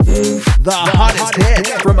The hottest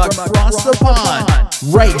hits from across the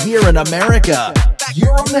pond, right here in America.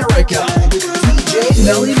 Euromerica with DJ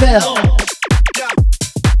Melly Mel.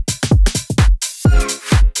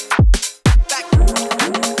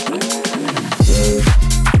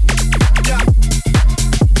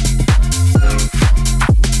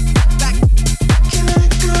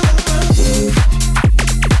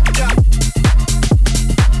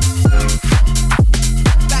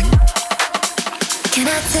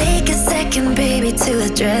 To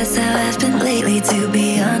address how I've been lately, to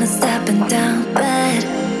be honest, I've been down bad.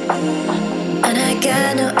 And I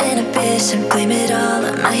got no inhibition, blame it all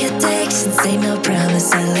on my addictions. Ain't no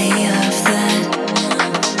promise, I lay off that.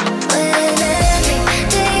 When every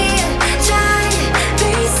day I try to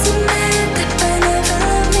be some man that might never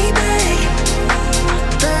love me back,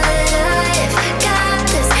 but I've got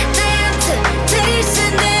this damn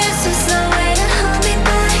temptation, there's just no way to hold me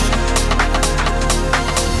back.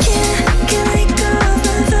 Can't let go.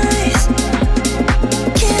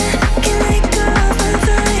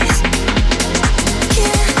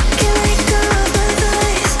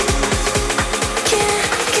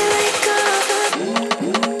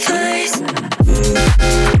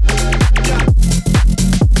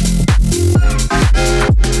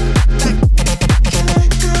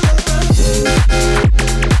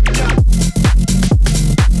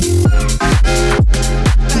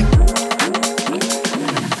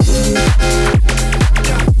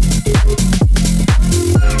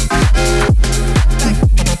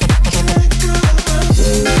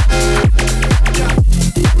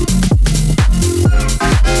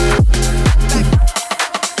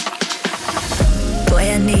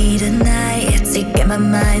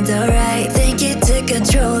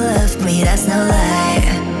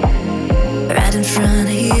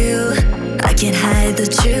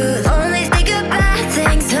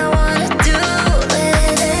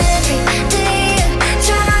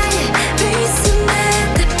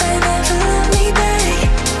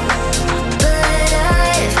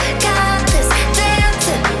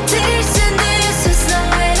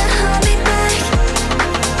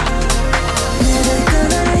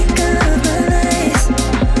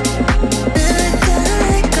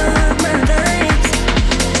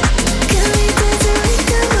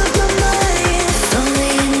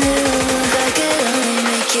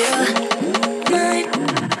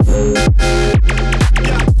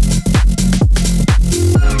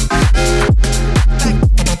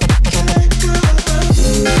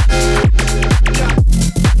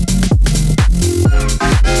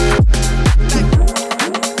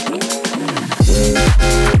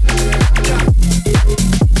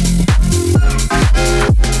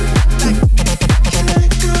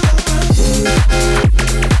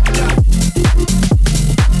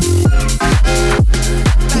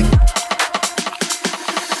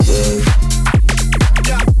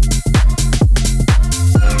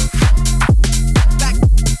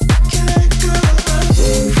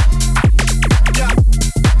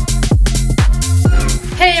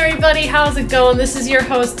 How's it going? This is your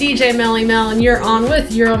host, DJ Melly Mel, and you're on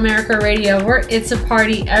with Euromerica Radio, where it's a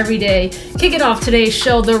party every day. Kicking off today's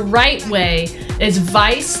show the right way is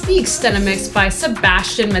Vice, the extended mix by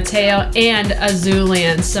Sebastian Mateo and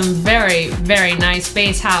Azulian. Some very, very nice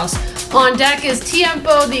bass house. On deck is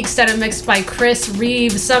Tiempo, the extended mix by Chris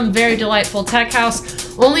Reeves. Some very delightful tech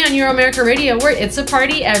house, only on Euromerica Radio, where it's a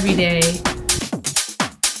party every day.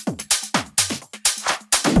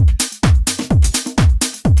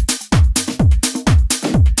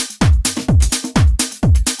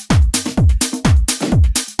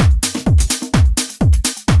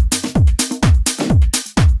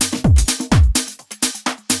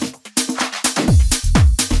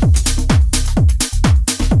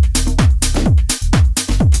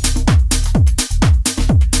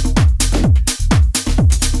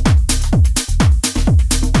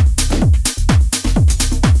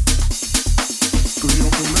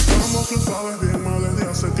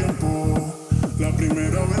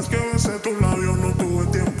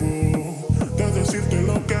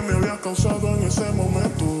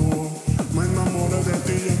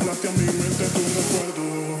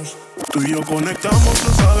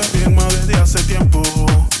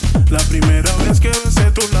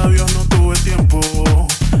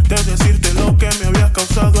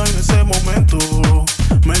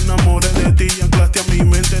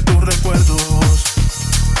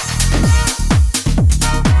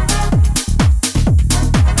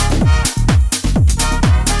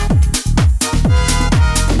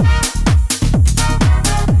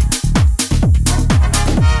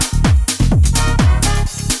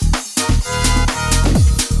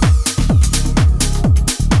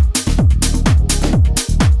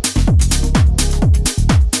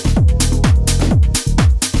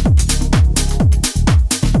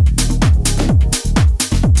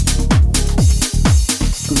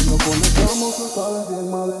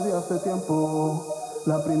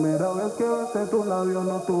 primera vez que besé tus labios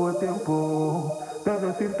no tuve tiempo de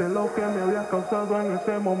decirte lo que me habías causado en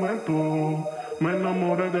ese momento. Me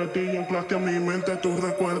enamoré de ti y anclaste a mi mente tus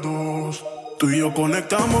recuerdos. Tú y yo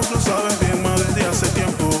conectamos, lo sabes bien, más desde hace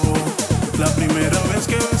tiempo. La primera vez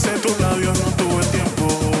que besé tus labios no tuve tiempo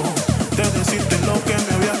de decirte lo que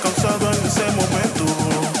me habías causado en ese momento.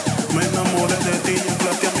 Me enamoré de ti y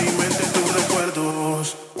anclaste a mi mente tus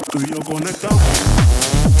recuerdos. Tú y yo conectamos.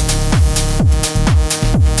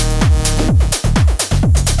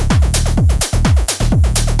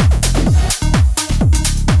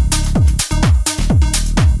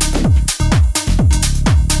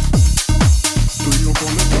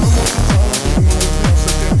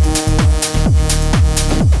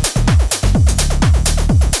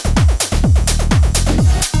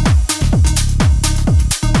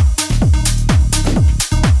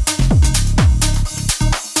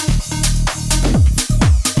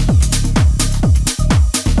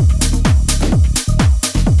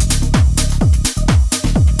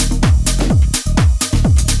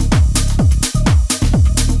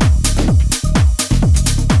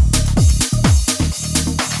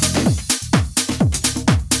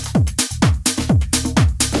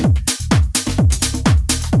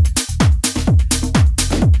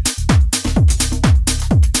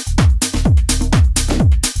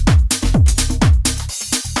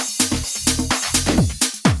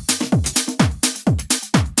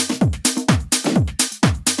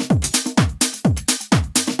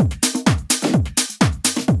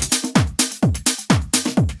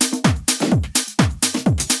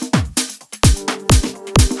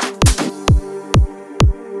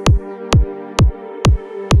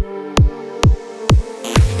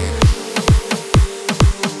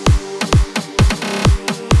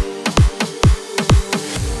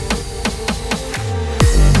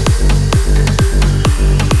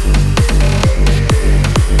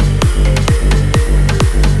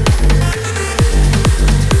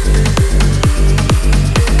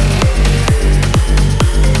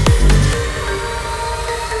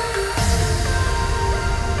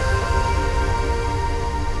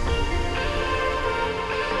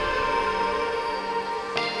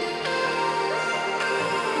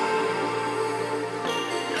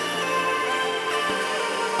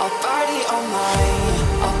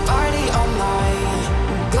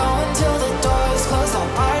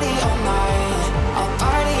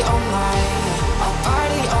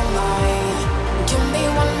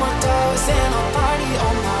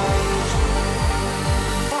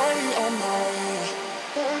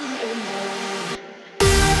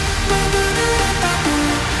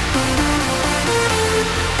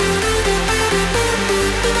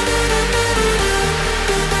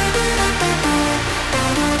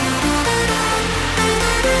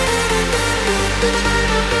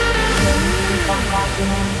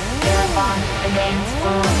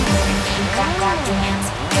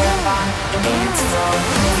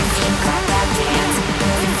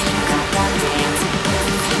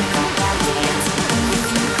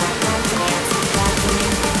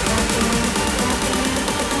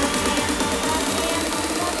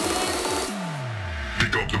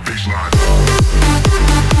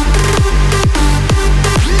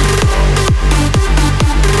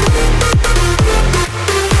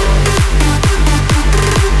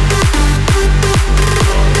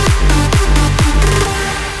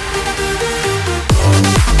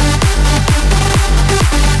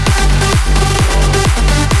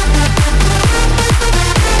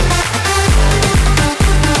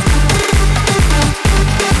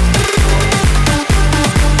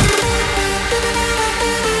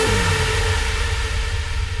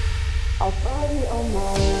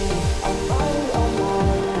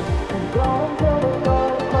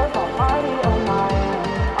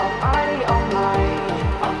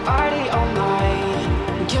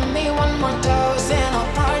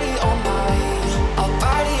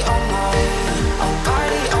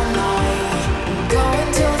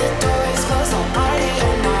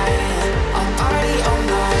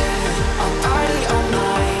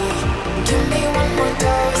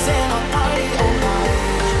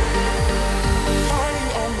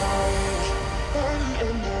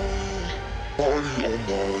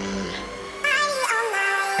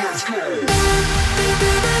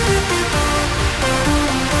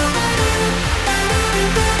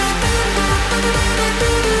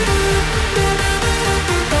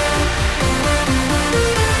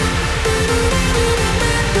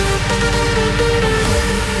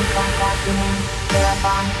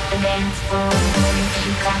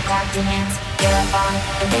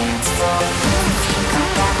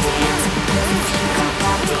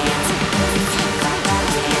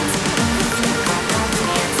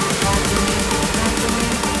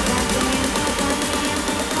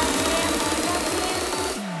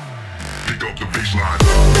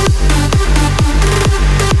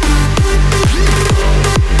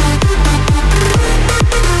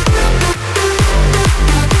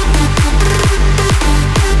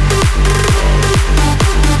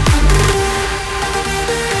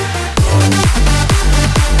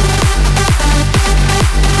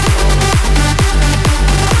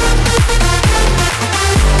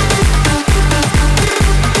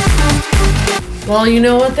 Well, you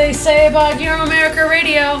know what they say about Euromerica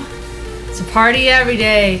Radio. It's a party every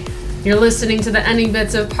day. You're listening to the ending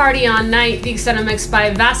bits of Party on Night, the extended mix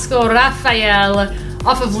by Vasco Rafael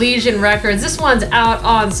off of Legion Records. This one's out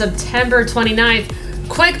on September 29th.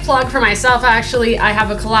 Quick plug for myself, actually. I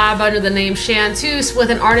have a collab under the name Chanteuse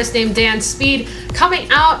with an artist named Dan Speed coming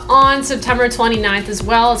out on September 29th as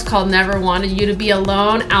well. It's called Never Wanted You to Be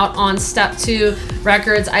Alone, out on Step 2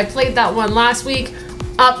 Records. I played that one last week.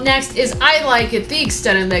 Up next is I Like It, the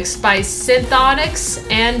extended mix by Synthonics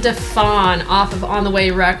and Defon off of On The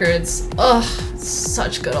Way Records. Ugh,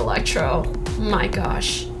 such good electro. My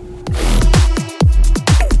gosh.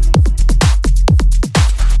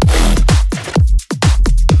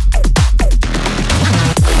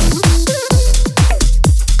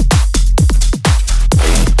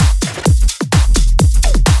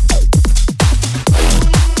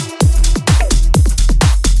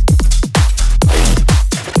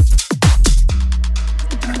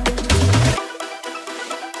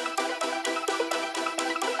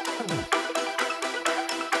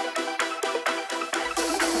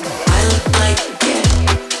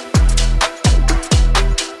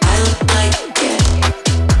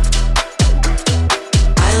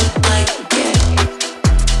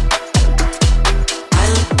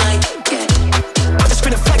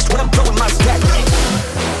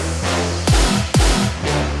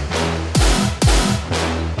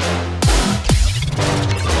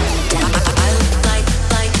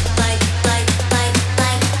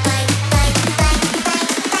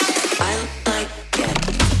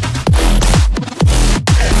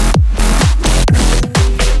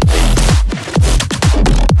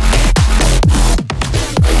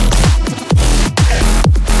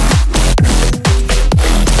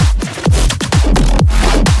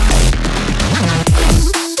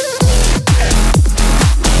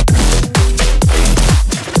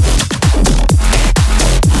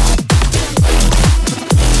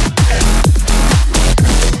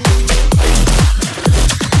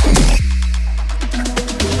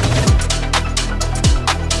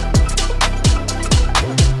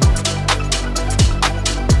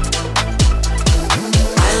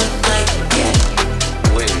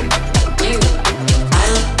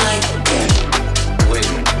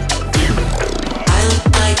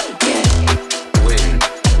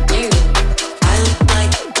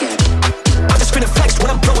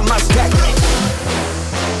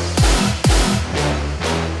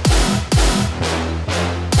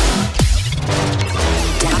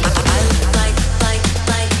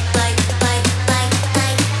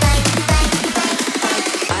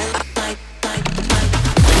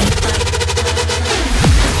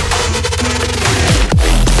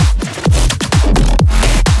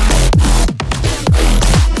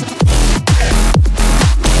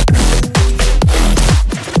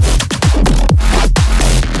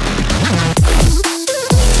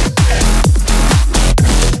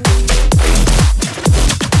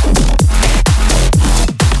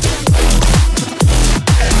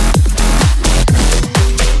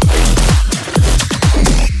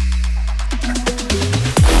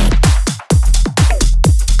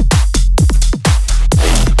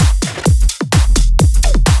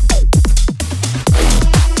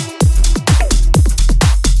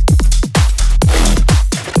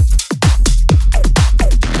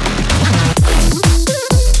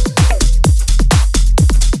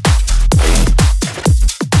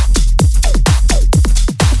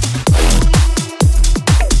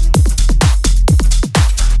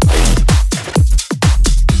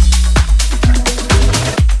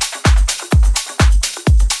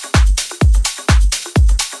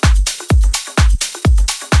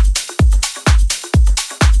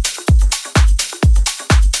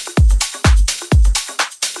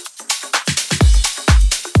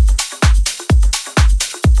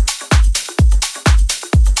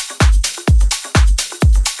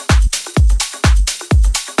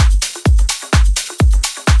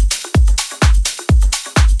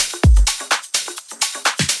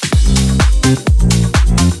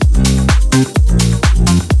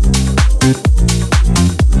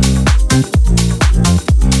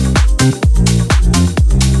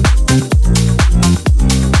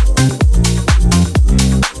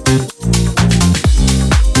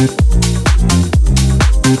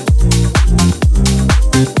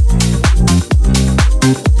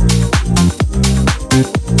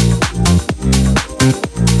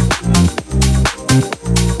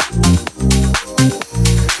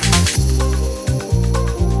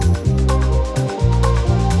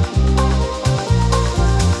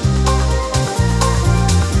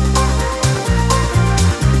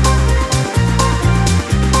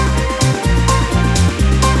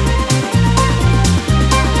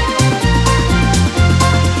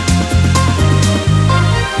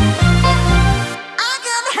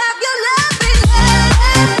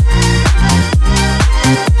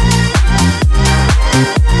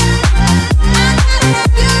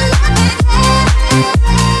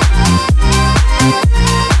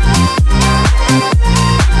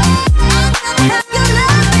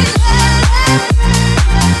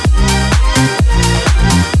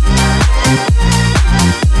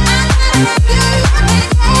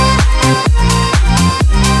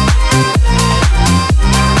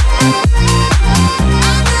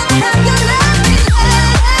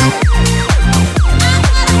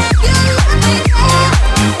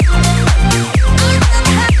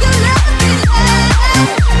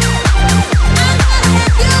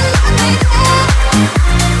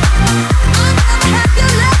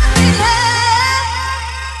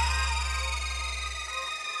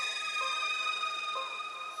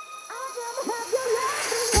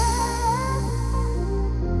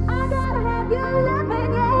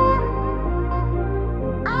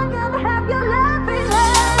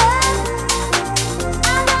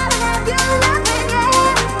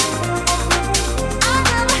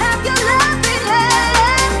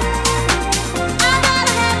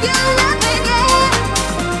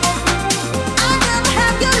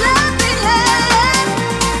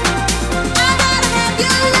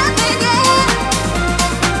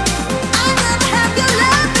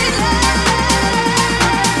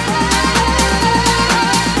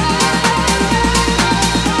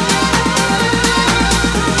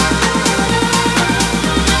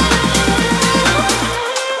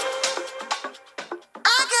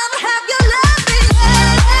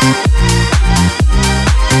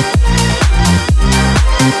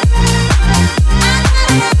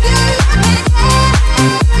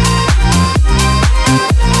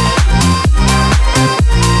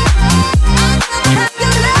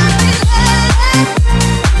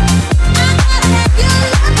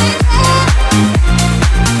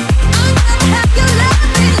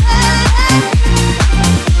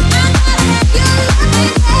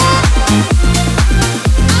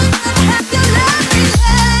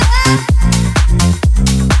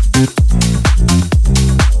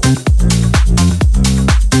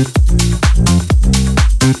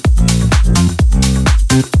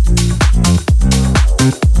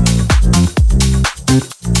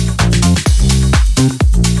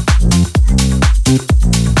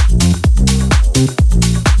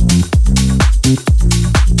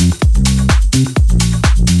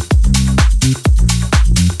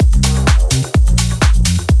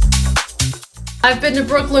 I've been to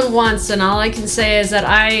Brooklyn once, and all I can say is that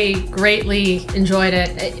I greatly enjoyed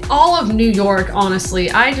it. All of New York,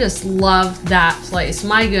 honestly, I just love that place.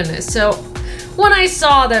 My goodness. So when I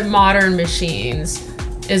saw that Modern Machines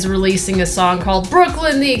is releasing a song called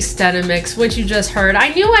Brooklyn the Extended Mix, which you just heard, I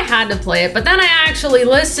knew I had to play it, but then I actually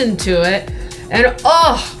listened to it, and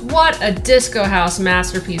oh, what a disco house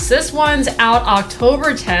masterpiece. This one's out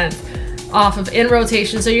October 10th off of In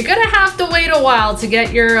Rotation, so you're gonna have to wait a while to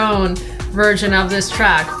get your own version of this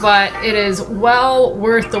track, but it is well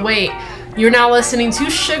worth the wait. You're now listening to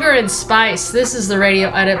Sugar and Spice. This is the radio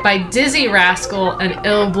edit by Dizzy Rascal and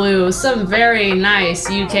Ill Blue. Some very nice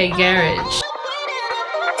UK garage.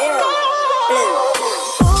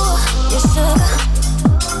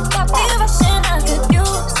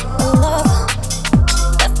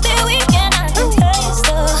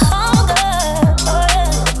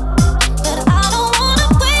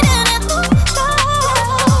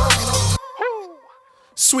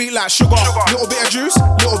 Sweet like sugar, little bit of juice,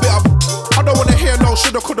 little bit of. I don't wanna hear no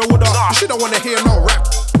shoulda, coulda, woulda. You shouldn't wanna hear no rap.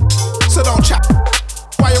 So don't chat.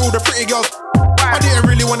 Why are all the pretty girls? I didn't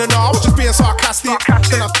really wanna know, I was just being sarcastic.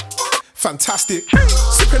 Then fantastic.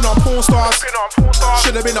 Sipping on porn stars,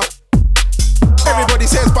 should've been a. Everybody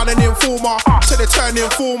says ban an informer, so they turn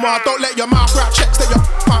informer. Don't let your mouth rap checks that you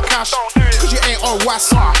can't cash. Cause you ain't on was,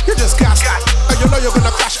 you're just gas. And you know you're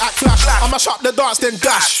gonna crash, act flash. I'ma shut the dance, then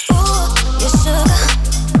dash. Ooh, you sugar.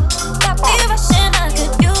 Got me rushing, I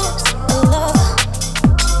could use a lover.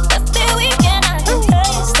 Every weekend I can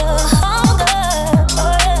taste the hunger,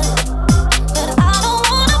 oh yeah. But I don't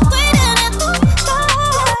wanna wait anymore.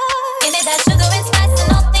 Give me that sugar and spice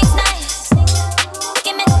and all things nice.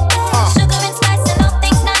 Give me that sugar and spice and all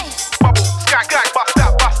things nice. Bubble, skank, skank, bust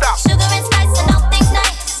out, bust out. Sugar and spice and all things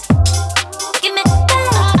nice. Give me that.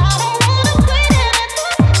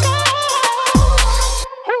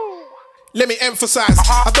 Let me emphasize,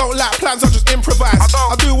 I don't like plans, I just improvise.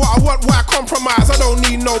 I do what I want, why compromise? I don't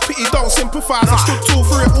need no pity, don't sympathize. I stood tall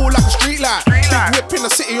through it all like a street light. Big whip in the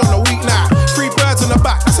city on a weeknight. 3 birds in the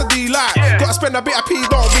back, that's a D-light. Gotta spend a bit of P,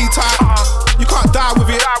 don't be tight. You can't die with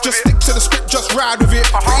it, just stick to the script, just ride with it.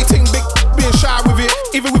 Pretty ting big, being shy with it.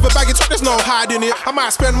 Even with a baggy top, there's no hiding it. I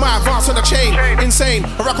might spend my advance on the chain, insane.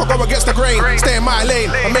 A rock, I go against the grain, stay in my lane,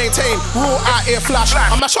 I maintain. Raw out here flash,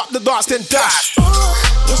 I mash up the dance, then dash. Ooh,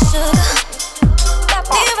 you sugar. Got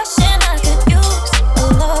me rushing, I could use a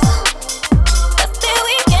lover. Every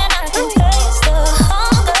weekend I can taste the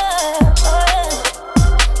hunger, oh yeah.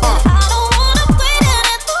 But I don't wanna wait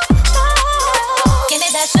anymore. Give me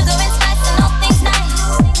that sugar and spice and all things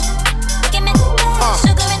nice. Give me that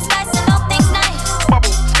sugar and spice and all things nice.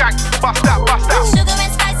 Bubble, skank, bust out, bust out. Sugar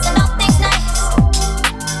and spice and all things nice.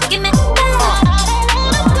 Give me that. I don't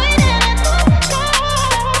wanna wait anymore.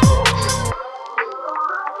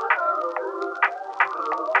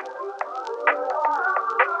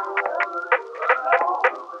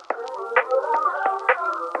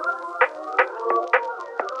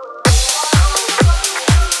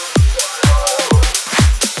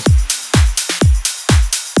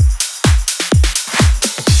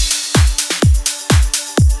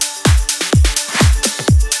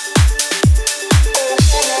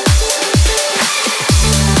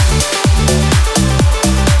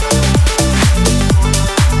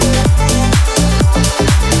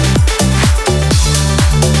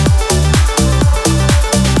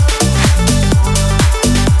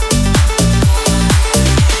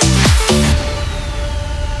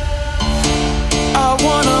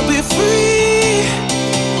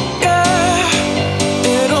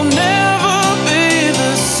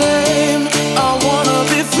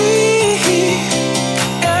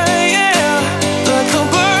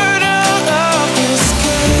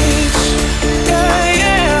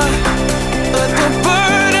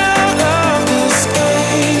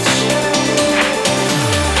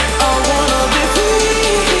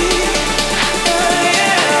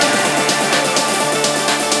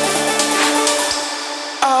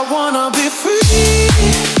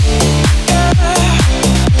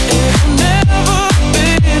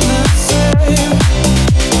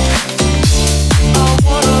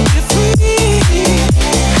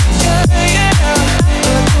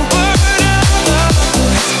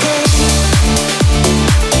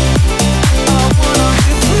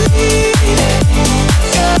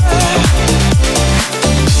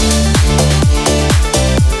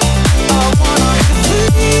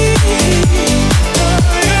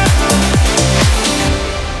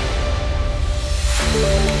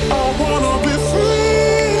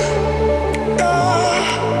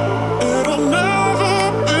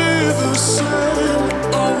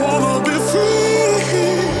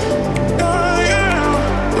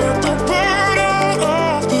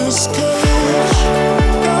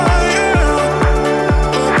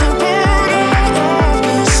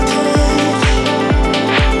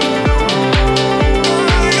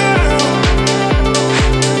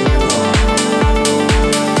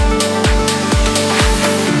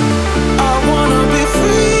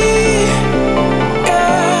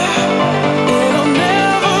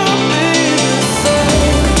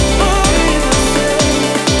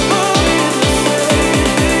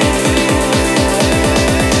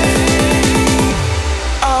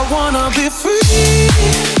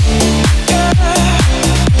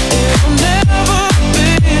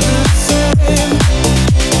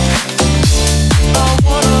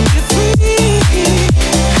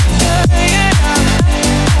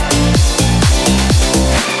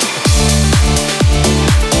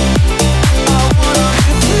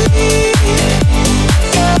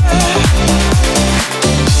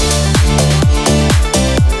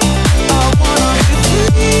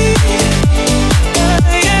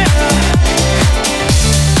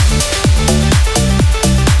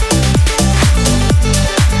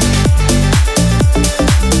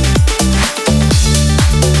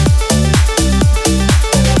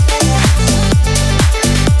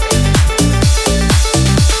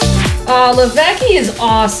 Levecki is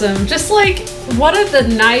awesome. Just like one of the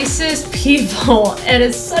nicest people, and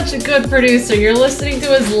is such a good producer. You're listening to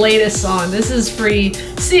his latest song. This is free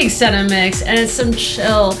C Extended Mix, and it's some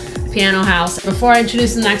chill piano house. Before I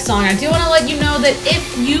introduce the next song, I do want to let you know that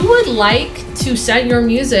if you would like to send your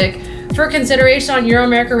music for consideration on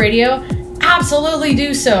Euromerica Radio, absolutely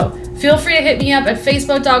do so. Feel free to hit me up at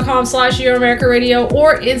facebook.com/Euromerica Radio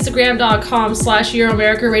or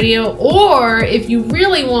instagram.com/Euromerica Radio. Or if you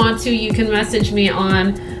really want to, you can message me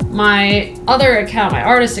on my other account, my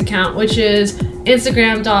artist account, which is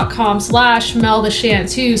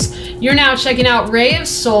instagram.com/MelTheChanteuse. You're now checking out Ray of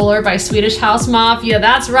Solar by Swedish House Mafia.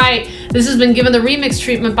 That's right. This has been given the remix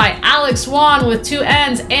treatment by Alex Swan with 2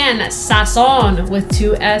 N's and Sasson with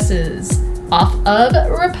 2 S's off of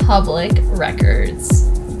Republic Records.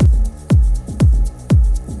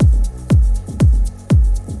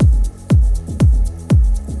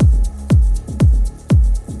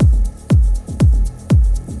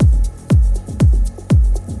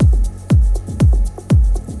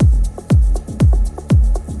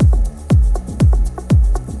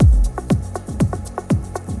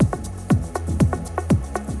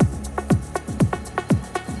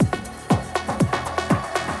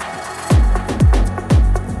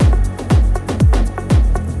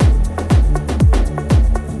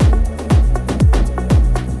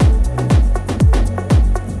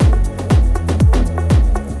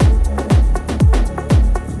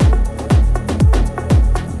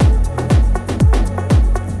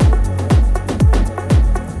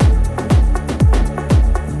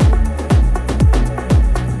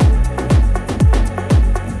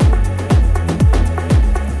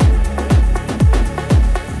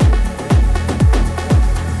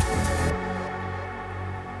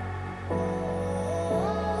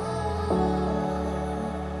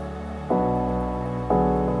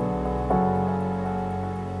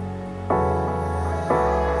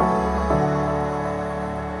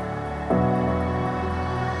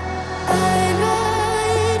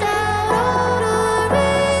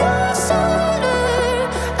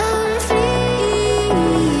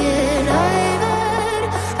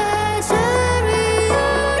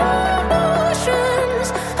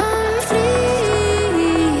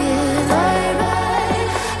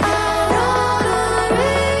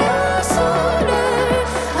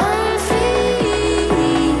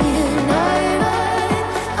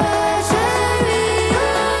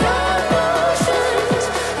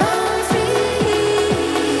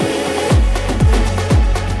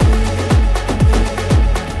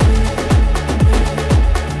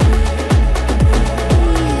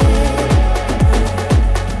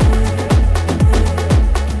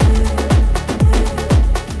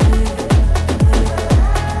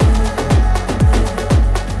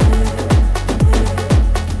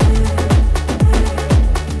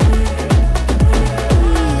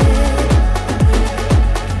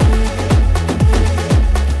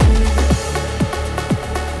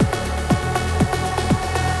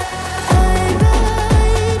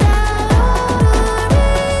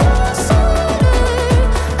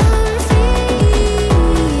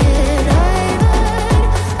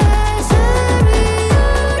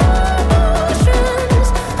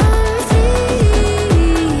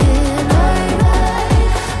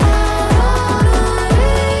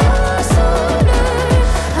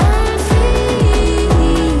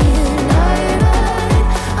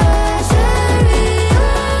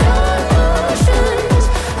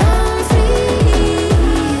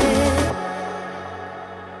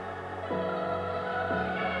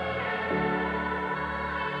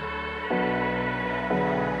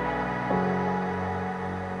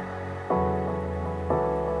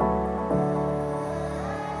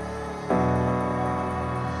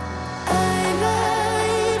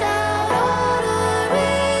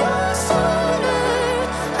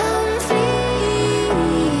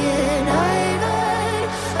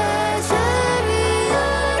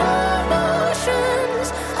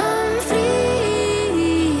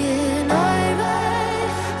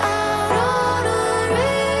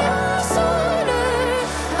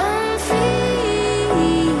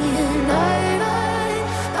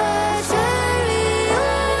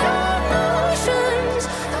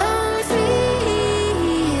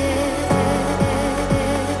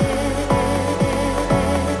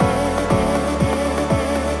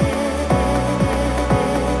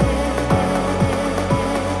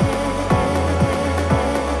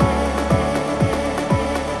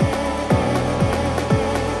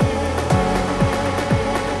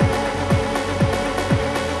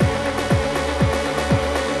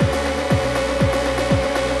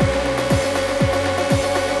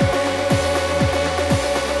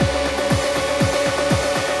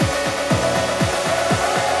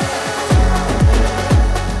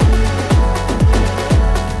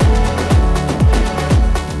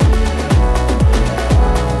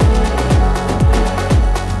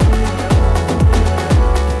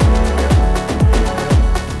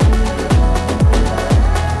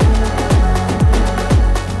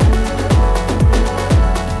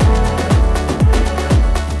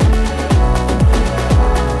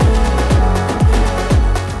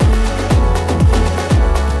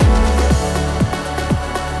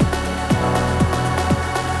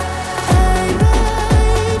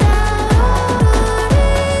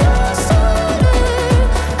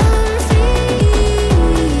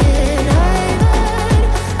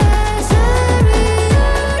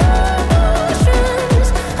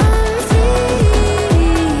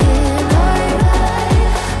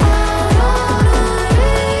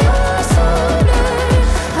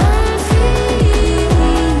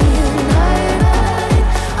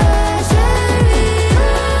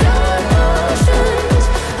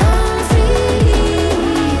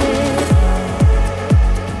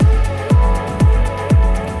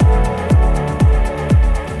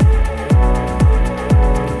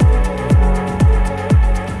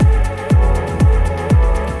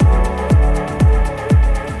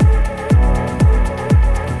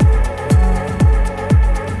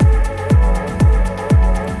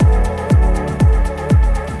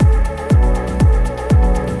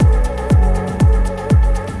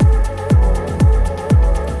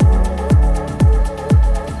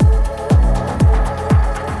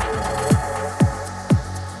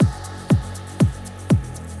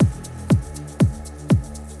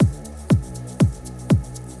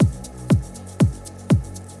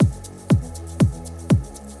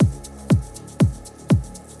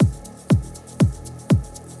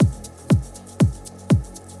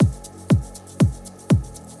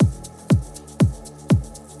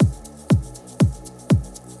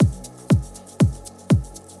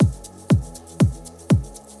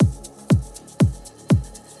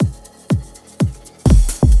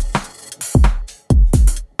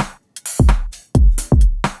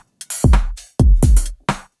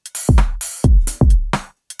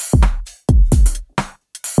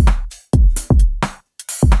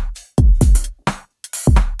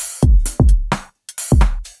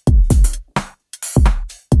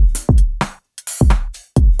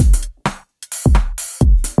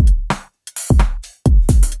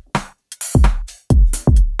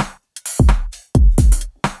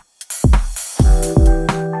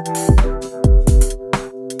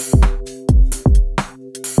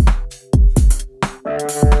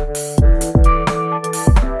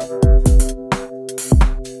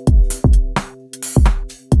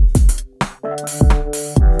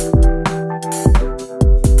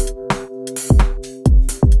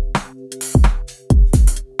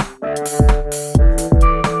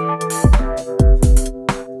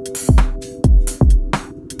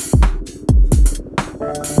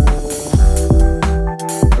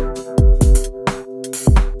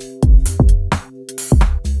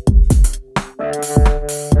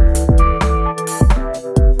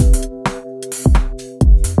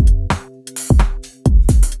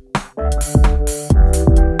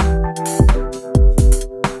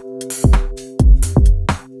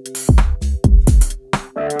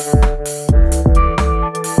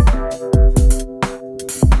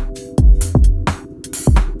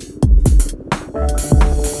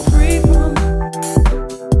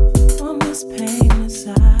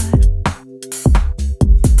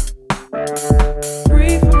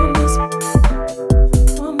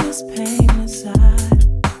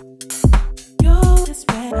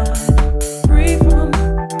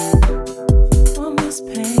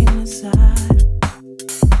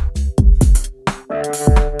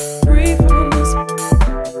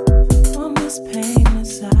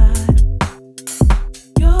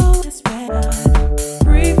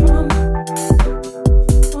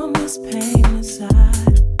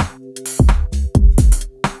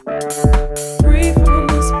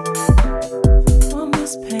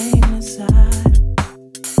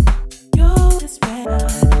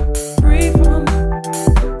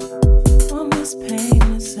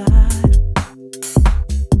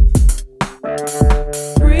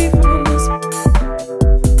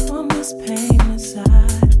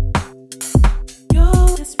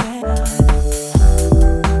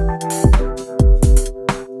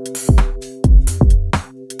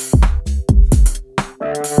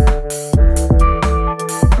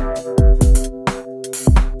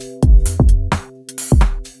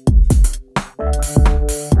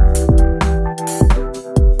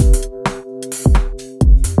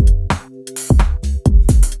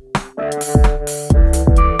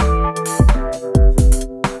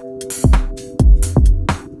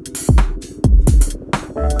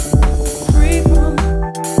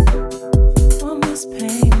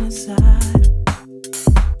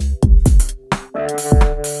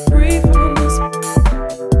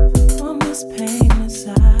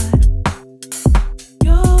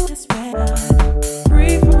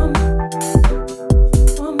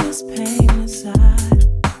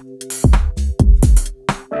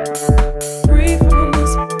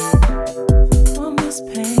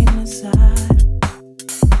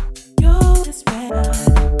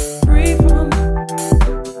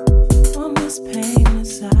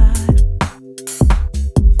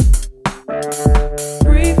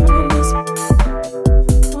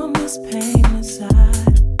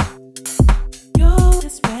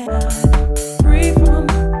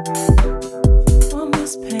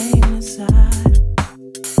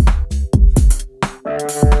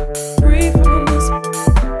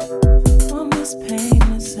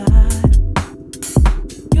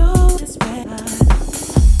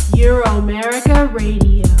 Euromerica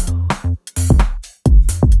Radio.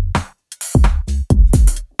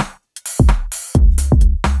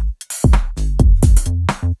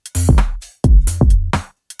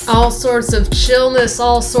 All sorts of chillness,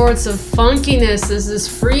 all sorts of funkiness. This is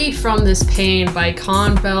Free from This Pain by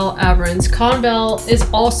Conbell Everins. Conbell is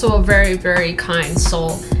also a very, very kind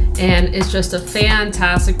soul and is just a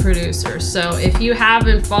fantastic producer. So if you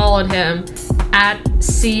haven't followed him at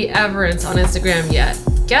C Everins on Instagram yet,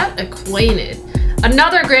 get acquainted.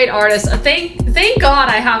 Another great artist. Thank God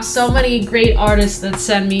I have so many great artists that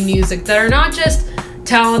send me music that are not just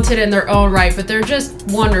talented in their own right, but they're just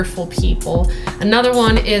wonderful people. Another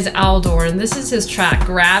one is Aldor, and this is his track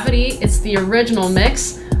Gravity. It's the original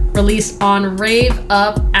mix released on Rave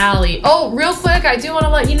Up Alley. Oh, real quick, I do want to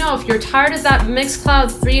let you know, if you're tired of that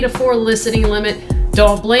Mixcloud 3 to 4 listening limit,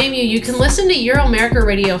 don't blame you. You can listen to Euromerica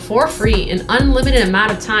Radio for free an unlimited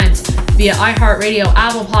amount of times via iHeartRadio,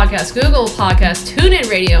 Apple Podcasts, Google Podcasts, TuneIn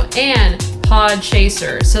Radio, and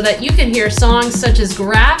Podchaser, so that you can hear songs such as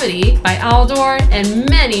Gravity by Aldor and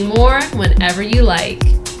many more whenever you like.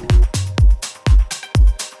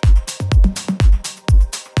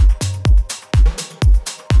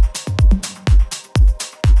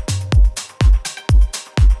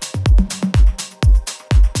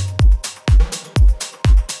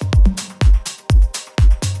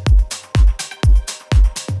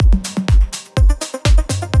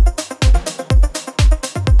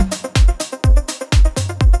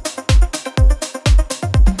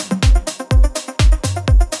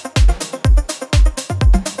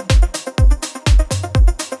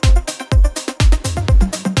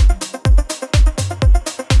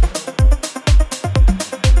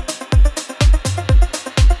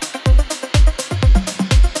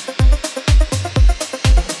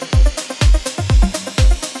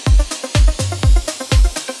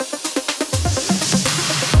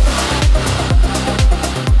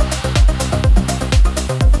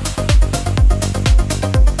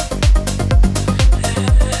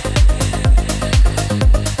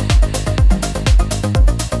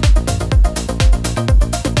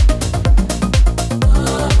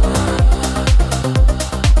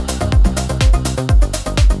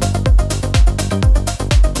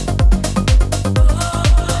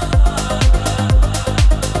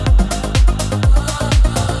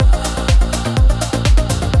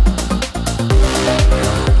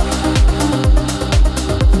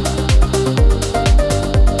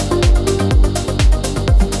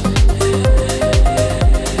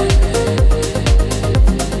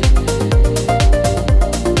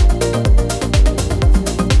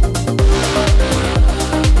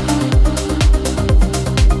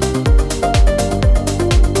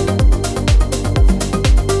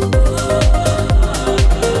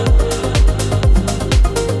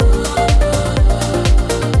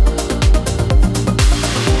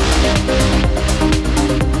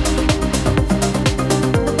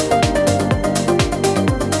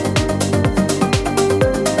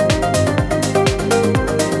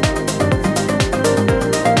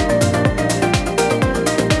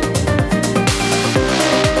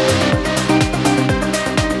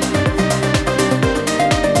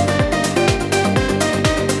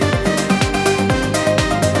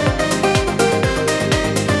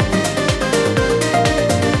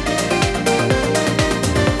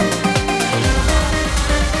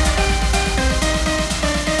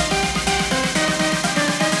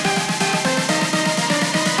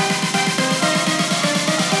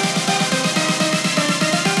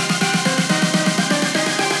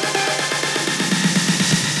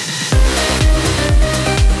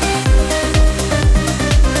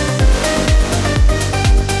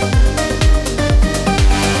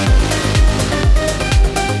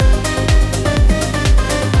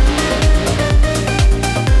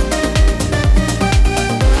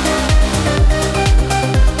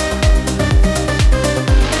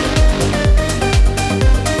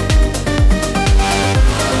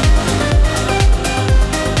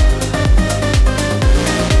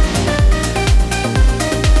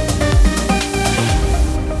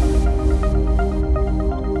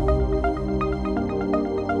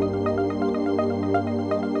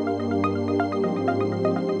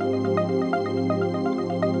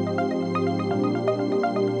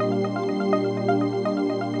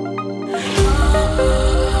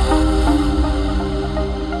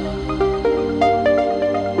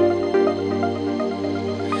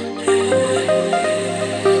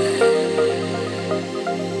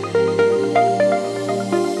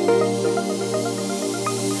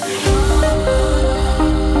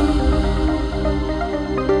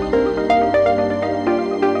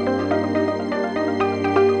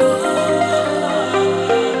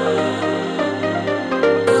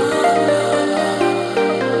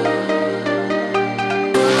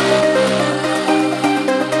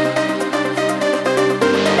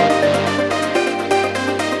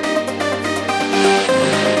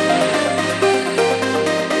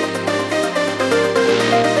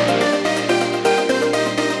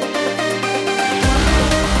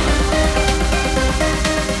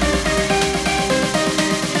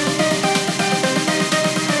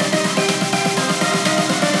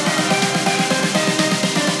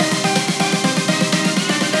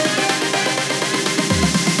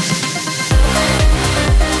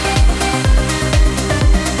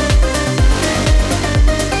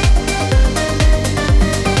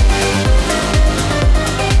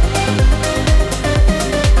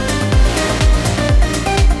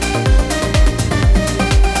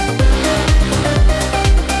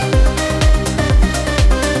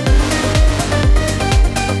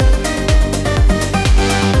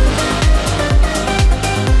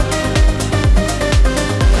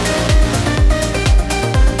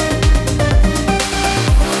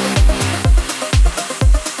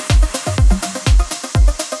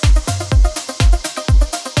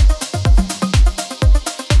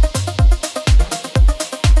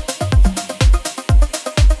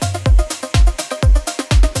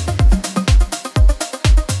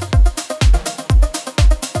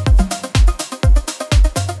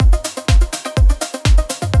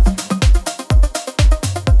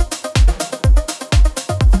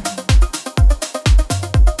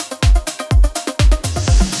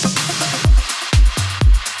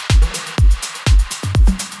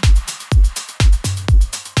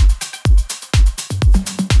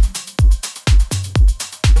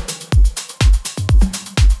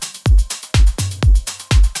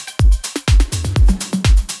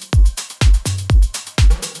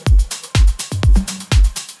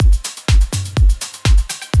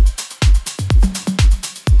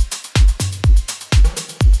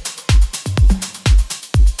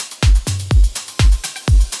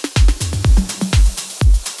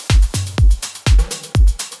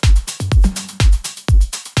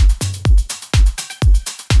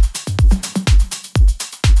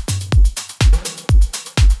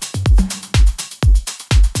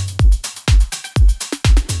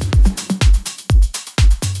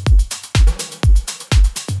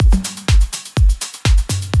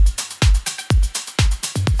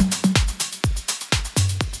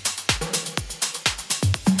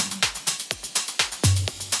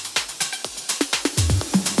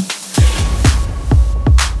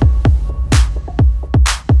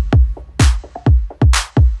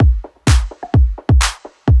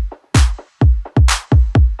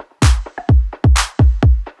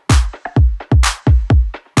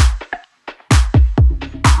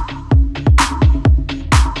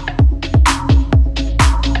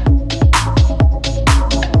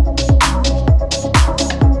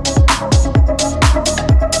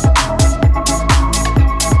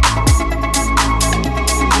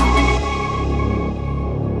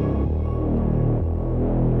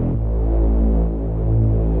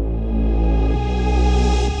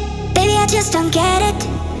 just don't get it.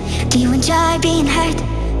 Do you enjoy being hurt?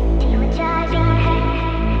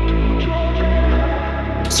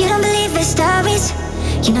 You don't believe the stories.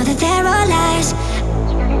 You know that they're all lies.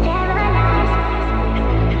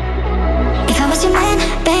 If I was your man,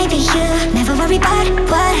 baby, you never worry about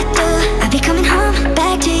what I do. I'll be coming home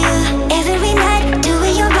back to you every night,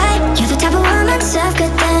 doing you right. You're the type of woman, serve good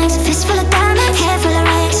things. Fist full of diamonds, hair full of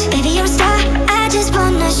rings. Baby, you're a star, I just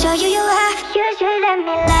wanna show you you are. You should let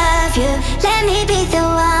me love you. Let me be the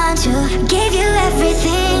one to give you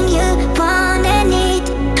everything you want and need.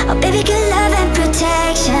 Oh baby, good love and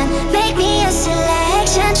protection. Make me a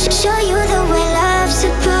selection. Show you the way love's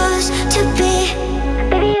supposed to be.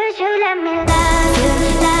 Baby, you should let me love you,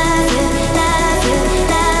 love you, love you,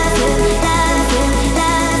 love you, love you,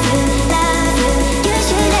 love you, love you. You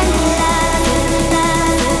should let me love you,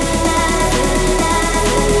 love you, love you, love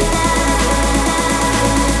you, love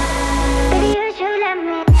you. Baby, you should let me.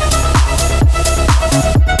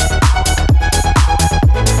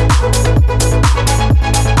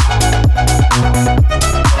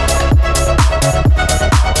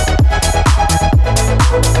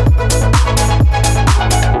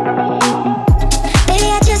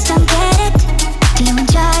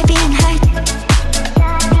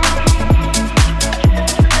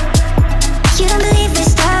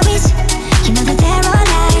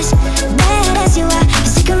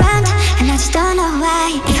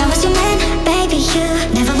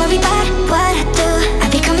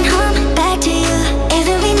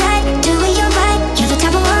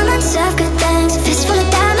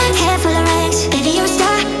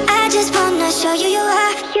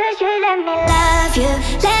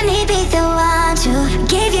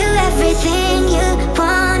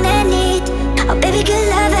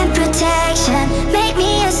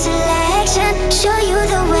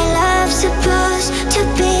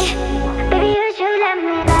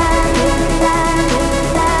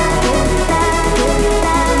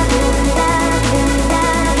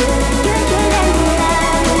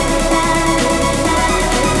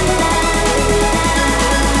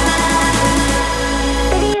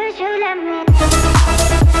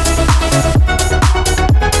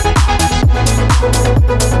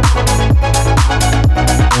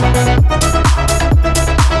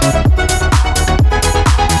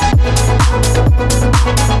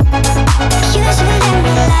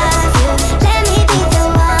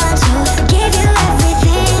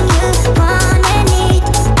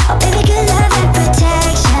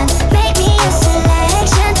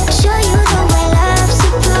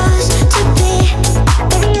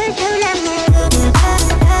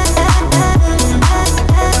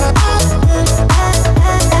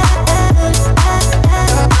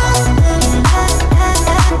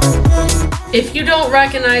 If you don't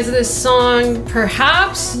recognize this song,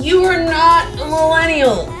 perhaps you are not a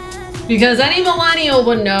millennial. Because any millennial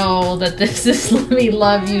would know that this is Let Me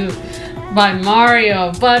Love You by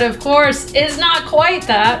Mario. But of course, it's not quite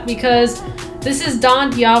that, because this is Don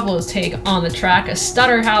Diablo's take on the track, a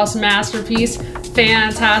Stutter House masterpiece.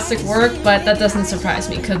 Fantastic work, but that doesn't surprise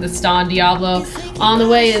me because it's Don Diablo. On the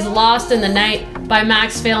way is Lost in the Night by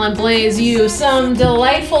Max Fail and Blaze U. Some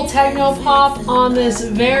delightful techno pop on this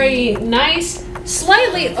very nice,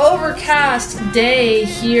 slightly overcast day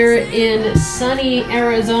here in sunny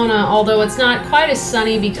Arizona, although it's not quite as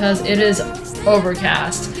sunny because it is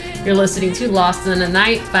overcast. You're listening to Lost in the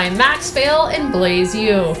Night by Max Fail and Blaze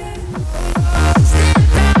U.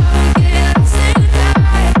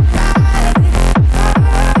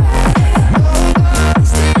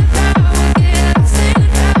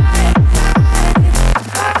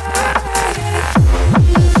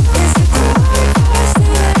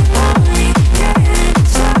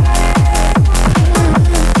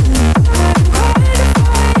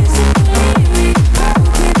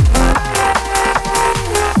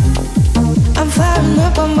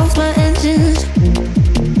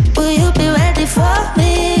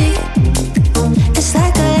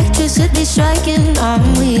 Striking on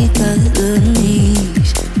weaker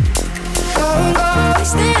knees. Go,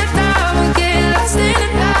 step down, get lost in the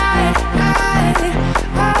night.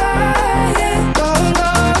 Go,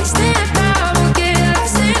 step down, get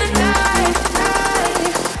lost in the night. Step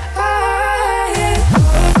down,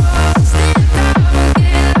 get lost in the night.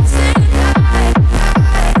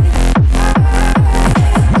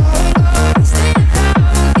 Step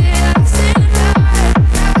down, get lost in the night.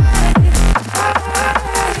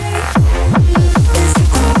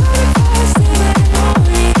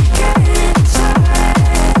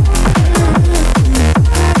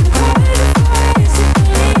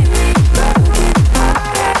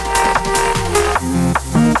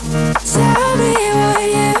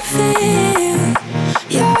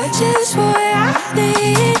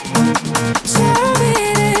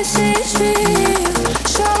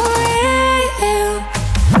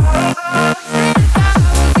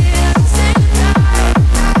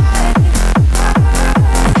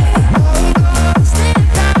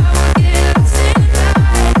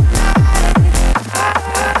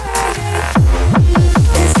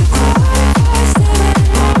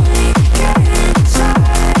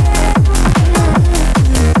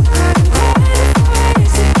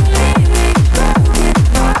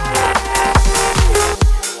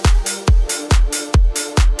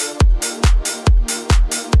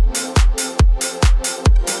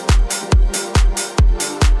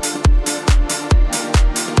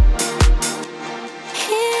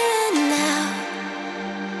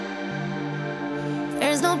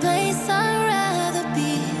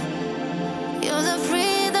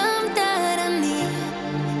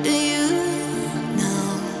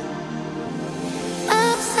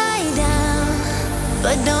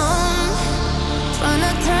 but don't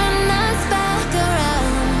wanna turn us back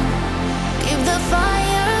around. Keep the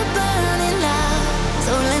fire burning loud,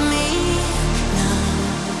 so let me know.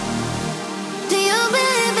 Do you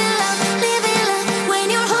believe in love, live in love? When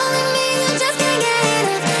you're holding me, you just can't get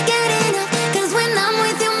enough, get enough. 'Cause when I'm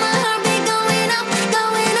with you, my heart be going up,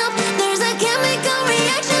 going up. There's a chemical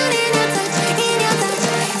reaction in your touch, in your touch.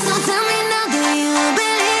 So tell me now, do you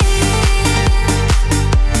believe?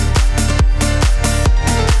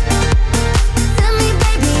 Tell me,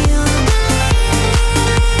 baby, you believe?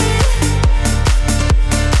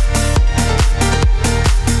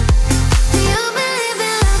 Do you believe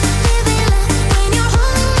in love, live in love? When you're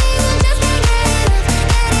holding me, you just can't get enough,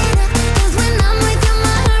 get enough. 'Cause when I'm with you,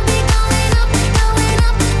 my heart be going up, going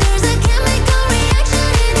up. There's a chemical reaction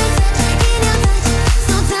in your touch, in your touch.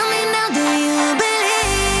 So tell me now, do you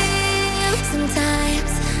believe?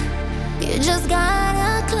 Sometimes you just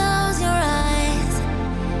gotta close your eyes,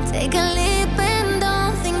 take a leap and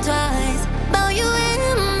don't think twice about you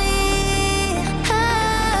and me.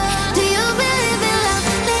 Do you believe in love,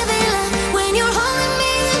 live in love? When you're holding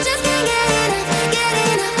me, you just can't get enough, get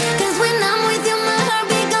enough. 'Cause when I'm with you, my heart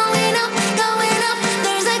be going up, going up.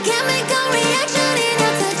 There's a chemical reaction in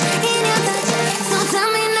your touch, in your touch. So tell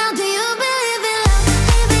me now, do you believe in love,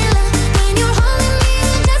 live in love? When you're holding me,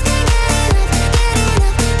 you just can't get enough, get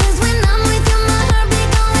enough. 'Cause when I'm with you, my heart be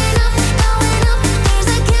going up, going up. There's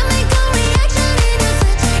a chemical reaction in your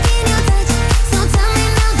touch, in your touch. So tell me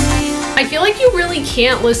now, do you? I feel like you really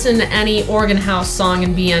can't listen to any Organ House song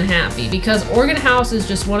and be unhappy, because Organ House is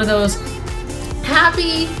just one of those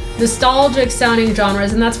happy, nostalgic sounding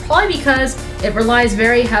genres, and that's probably because it relies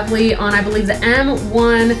very heavily on, I believe, the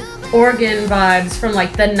M1 organ vibes from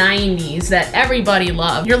like the 90s that everybody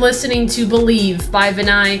loved. You're listening to Believe by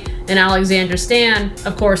Vinay and Alexandra Stan,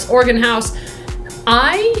 of course, Organ House.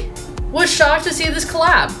 I was shocked to see this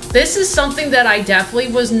collab. This is something that I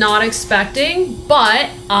definitely was not expecting, but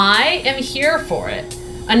I am here for it.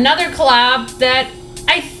 Another collab that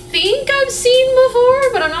I think I've seen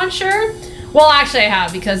before, but I'm not sure. Well, actually I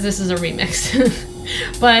have, because this is a remix.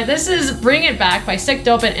 But this is Bring It Back by Sick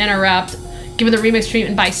Dope and Interrupt, given the remix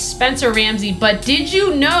treatment by Spencer Ramsey. But did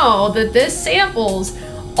you know that this samples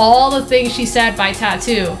All the Things She Said by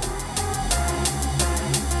Tattoo?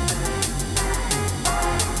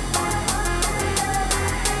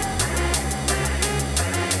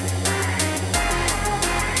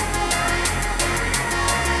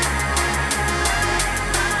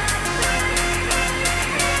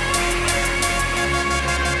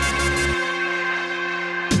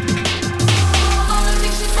 All the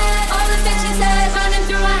things she said, all the things she said, running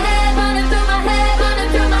through my head, running through my head, running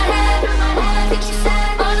through my head. All the things she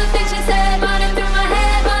said, all the things she said, running through my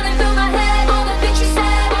head, running through my head. All the things she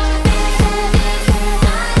said, all the things she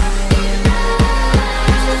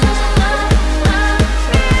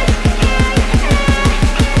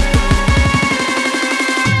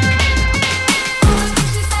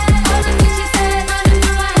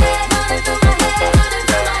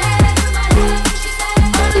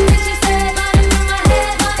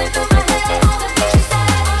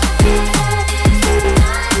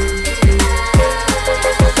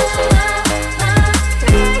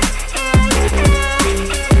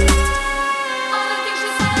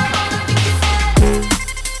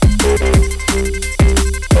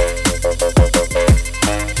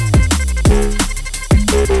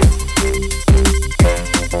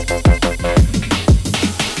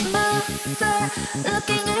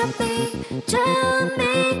looking at me, tell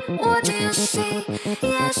me, what do you see?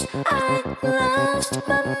 Yes, I lost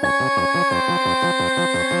my mind.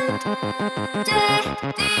 Daddy,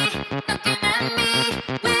 looking at me,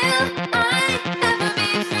 will I ever be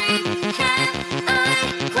free? Have I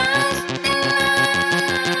crossed the line?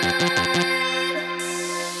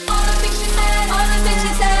 All the things she said, all the things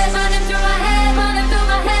she said, running through my head, running through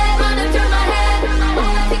my head, running through my head.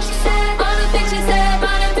 All the things she said, all the things she said,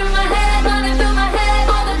 running through my head, running through my head.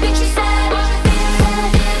 All the things she said, all the things she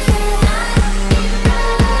said.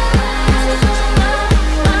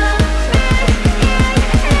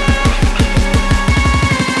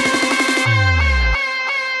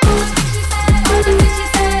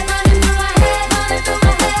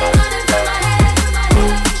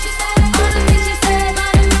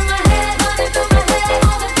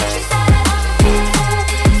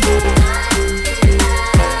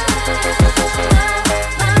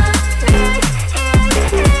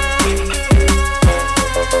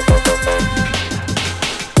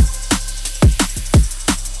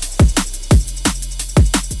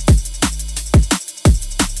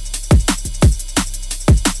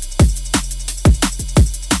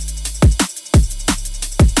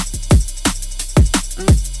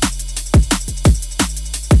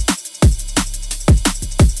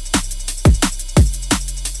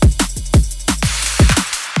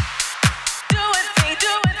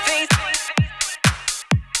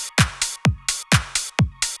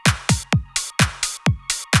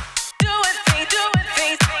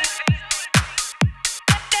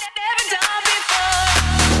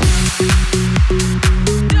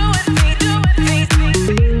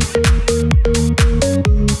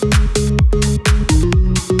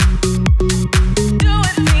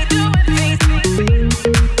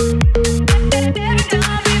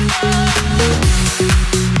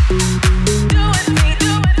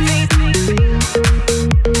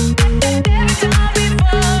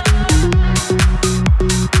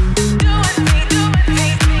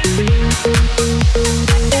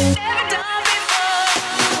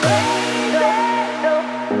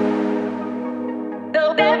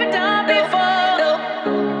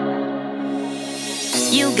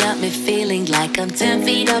 got me feeling like I'm 10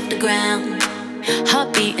 feet off the ground.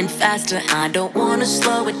 Heart beating faster, I don't wanna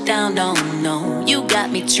slow it down, no, no. You got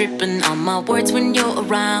me tripping on my words when you're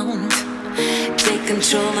around. Take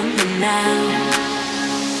control of me now.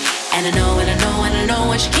 And I know, and I know, and I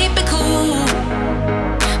know I should keep it cool.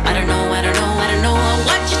 I don't know, I don't know, I don't know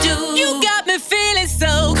what you do. You got me feeling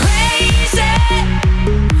so crazy.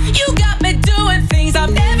 You got me doing things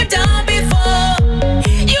I've never done before.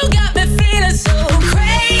 You got me feeling so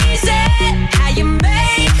crazy. How you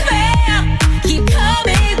make me keep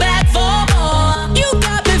coming back for more. You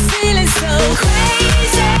got me feeling so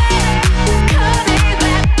crazy. Coming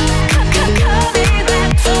back, coming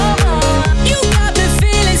back for more. You got me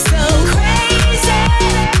feeling so crazy.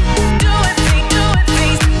 Doing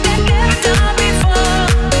things that never done before.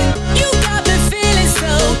 You got me feeling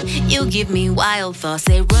so. You give me wild thoughts,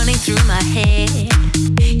 they running through my head.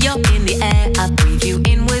 You're in the air, I breathe you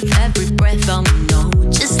in with every breath. Oh no,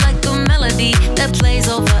 just like a melody that plays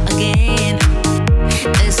over again.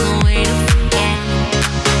 There's no way to forget.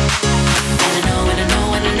 And I know, and I know,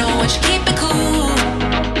 and I know I should keep it cool.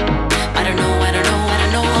 I don't know, I don't know, I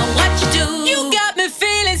don't know what you do. You got me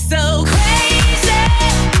feeling so crazy.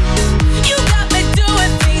 You got me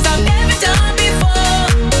doing things I've never done before.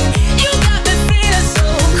 You got me feeling so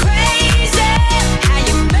crazy. How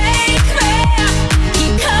you make me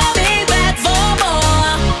keep coming back for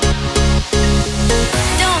more.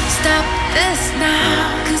 Don't stop this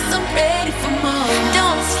now, 'cause I'm ready for more.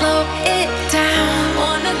 Don't slow it down,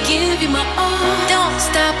 wanna give you my all. Don't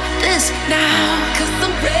stop this now, 'cause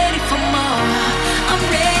I'm ready for more. I'm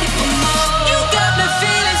ready for more. You got me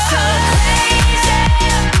feeling so crazy.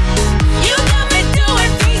 You got me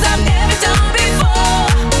doing things I've never done before.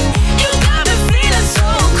 You got me feeling so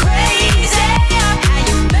crazy. How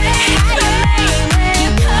you make me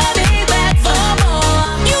keep coming back for more.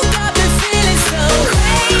 You got me feeling so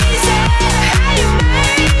crazy. How you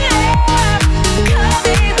make me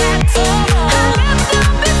coming back for more. I've never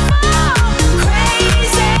done before.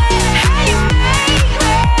 Crazy. How you make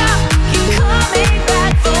me keep coming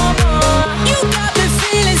back for more. You got me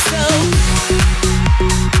feeling so.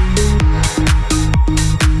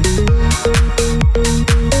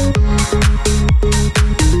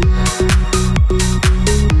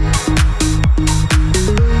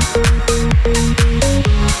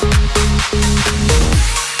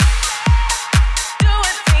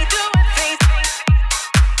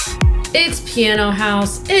 It's piano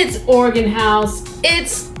house, it's organ house,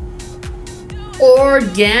 it's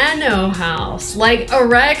organo house, like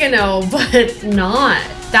oregano, but not.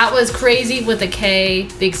 That was Crazy with a K,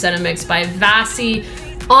 the extended mix by Vasi.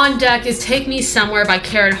 On deck is Take Me Somewhere by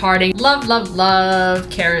Karen Harding. Love, love, love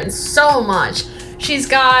Karen so much. She's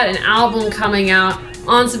got an album coming out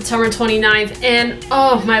on September 29th, and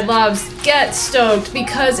oh my loves, get stoked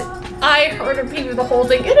because I heard her preview the whole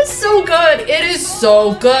thing. It is so good. It is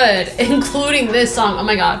so good, including this song. Oh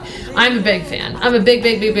my god, I'm a big fan. I'm a big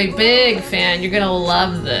fan. You're gonna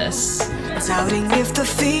love this. Doubting if the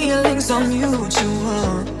feelings are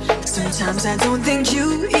mutual. Sometimes I don't think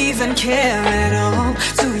you even care at all.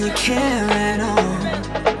 Do you care at all?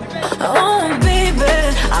 Oh baby,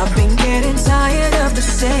 I've been getting tired of the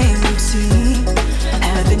same routine.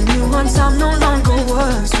 Having you on time no longer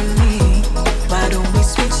works for me. Why don't we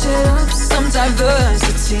switch it up, some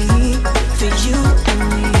diversity for you and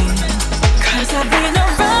me? 'Cause I've been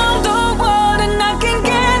around the world and I can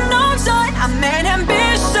get no joy. I'm an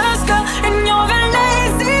ambitious girl and you're a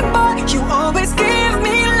lazy boy. You always give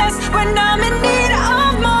me less when I'm in need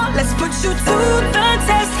of more. Let's put you to the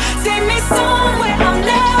test. Take me somewhere I've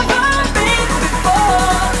never been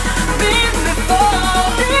before. Been before,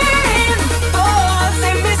 been before.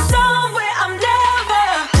 Take me somewhere I've never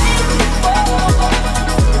been before.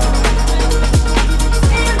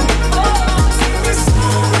 Been before. Take me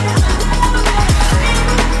somewhere I've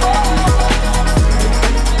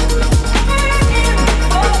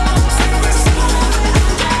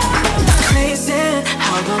crazy,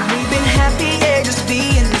 how long we've been happy, yeah, just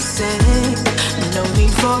being the same. No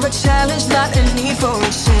need for a challenge, not a need for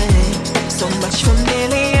a change. So much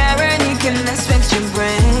familiarity can mess with your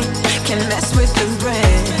brain, can mess with the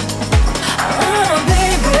brain. Oh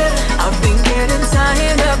baby, I've been getting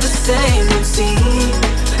tired of the same routine.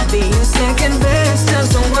 Being second best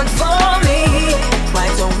doesn't work for me. Why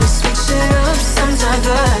don't we switch it up, some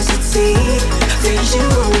diversity for you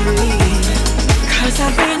and me? 'Cause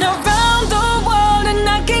I've been around the world and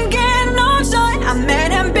I can get no joy. I'm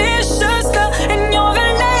an ambitious girl and you're a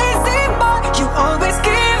lazy boy. You always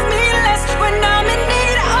give me less when I'm in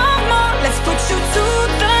need of more. Let's put you to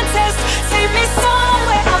the test. Take me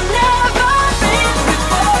somewhere I've never been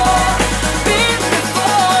before. Been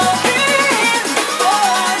before.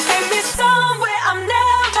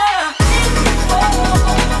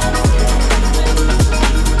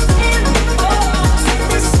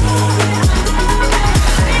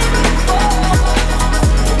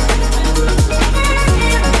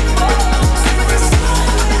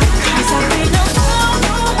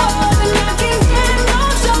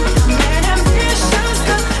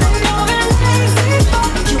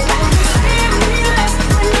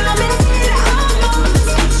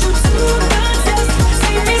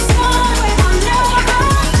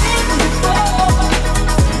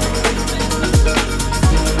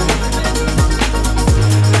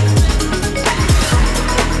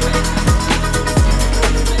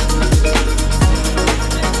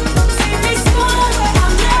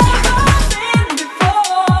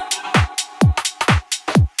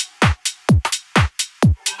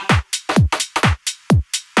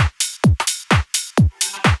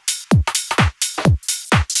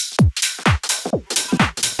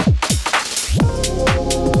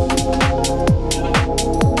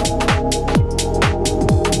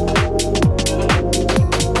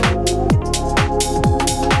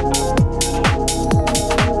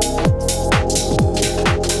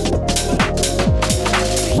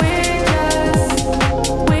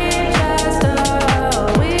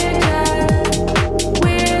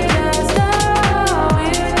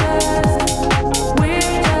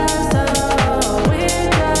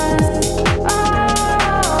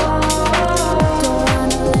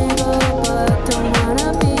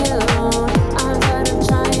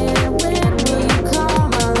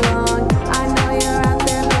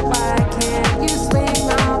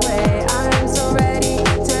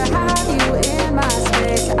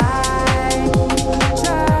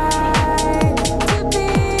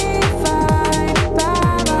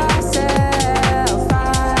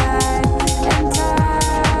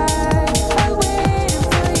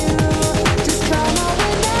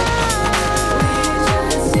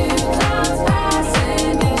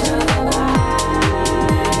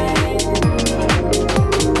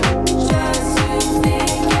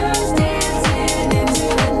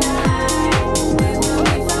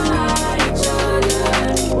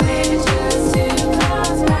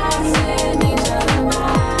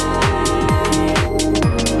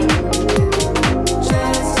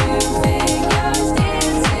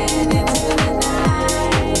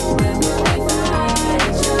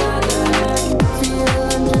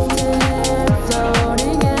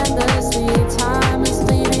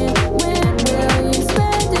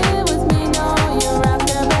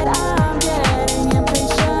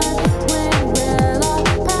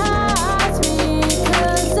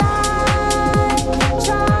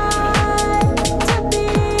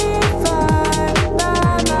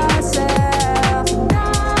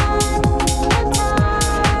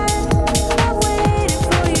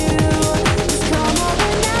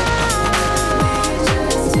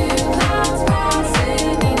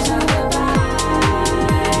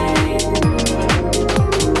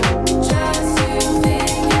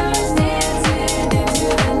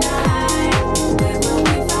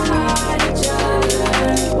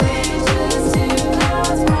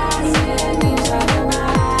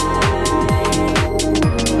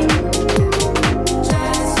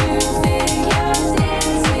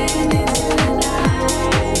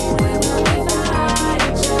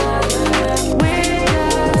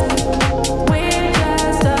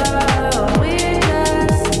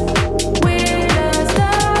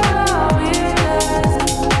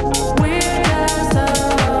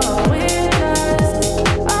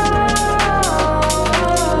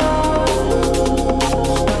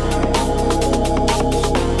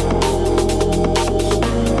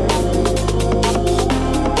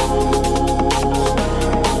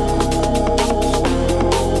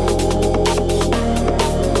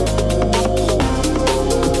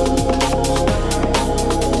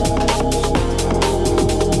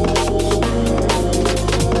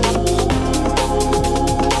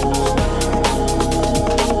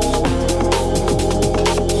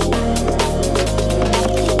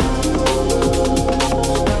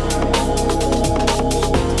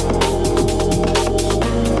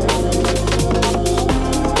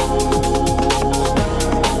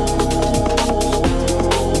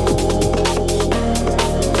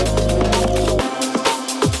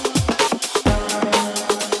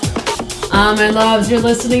 My loves, you're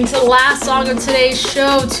listening to the last song of today's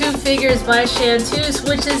show, Two Figures by Chanteuse,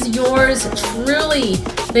 which is yours truly.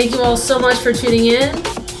 Thank you all so much for tuning in.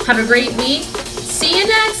 Have a great week. See you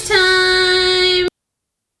next time.